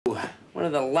One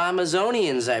of the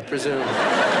Lamazonians, I presume.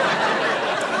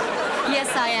 Yes,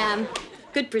 I am.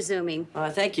 Good presuming.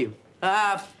 Thank you.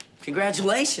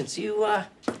 Congratulations. You gonna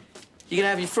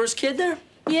have your first kid there?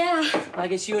 Yeah. I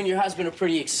guess you and your husband are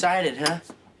pretty excited, huh?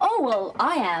 Oh, well,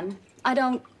 I am. I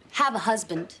don't have a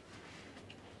husband.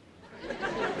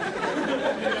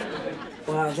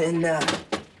 Well,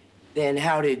 then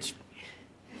how did you...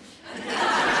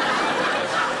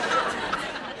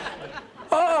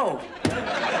 Oh!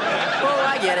 Oh,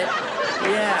 I get it.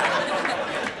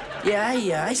 Yeah.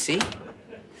 Yeah, I see.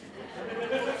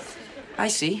 I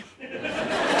see.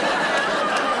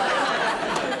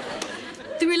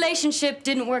 The relationship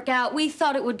didn't work out. We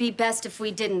thought it would be best if we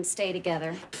didn't stay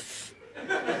together.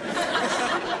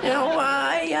 You know,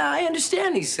 I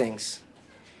understand these things.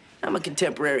 I'm a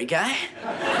contemporary guy.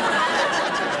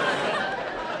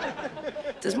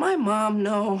 Does my mom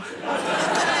know?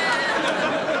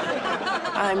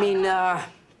 I mean,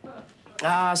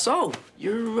 so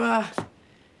you're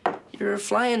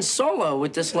flying solo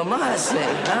with this Lamaze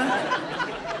thing,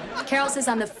 huh? Carol says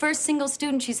I'm the first single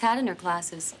student she's had in her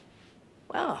classes.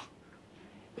 Well,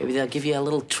 maybe they'll give you a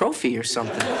little trophy or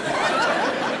something.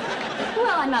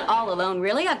 Well, I'm not all alone,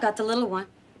 really. I've got the little one.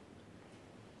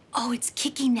 Oh, it's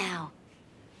kicking now.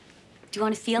 Do you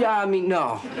want to feel it? Yeah, I mean,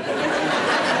 no.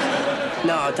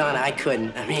 No, Donna, I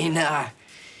couldn't. I mean,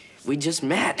 we just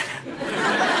met.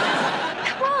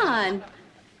 Come on.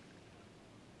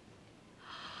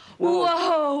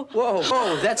 Whoa.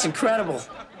 Whoa, that's incredible.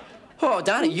 Oh,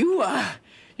 Donna, you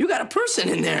got a person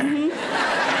in there.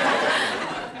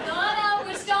 Donna,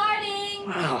 we're starting.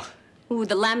 Wow. Ooh,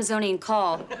 the Lamazonian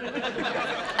call.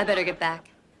 I better get back.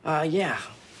 Yeah.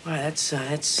 Wow,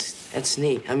 that's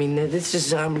neat. I mean, this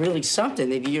is really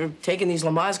something. You're taking these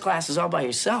Lamaze classes all by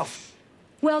yourself.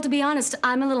 Well, to be honest,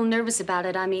 I'm a little nervous about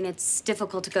it. I mean, it's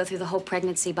difficult to go through the whole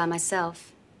pregnancy by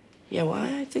myself. Yeah, well,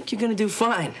 I think you're gonna do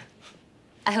fine.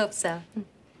 I hope so.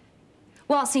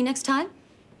 Well, I'll see you next time.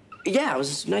 Yeah, it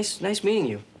was nice meeting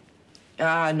you.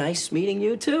 Nice meeting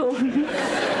you, too.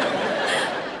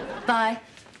 Bye.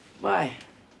 Bye.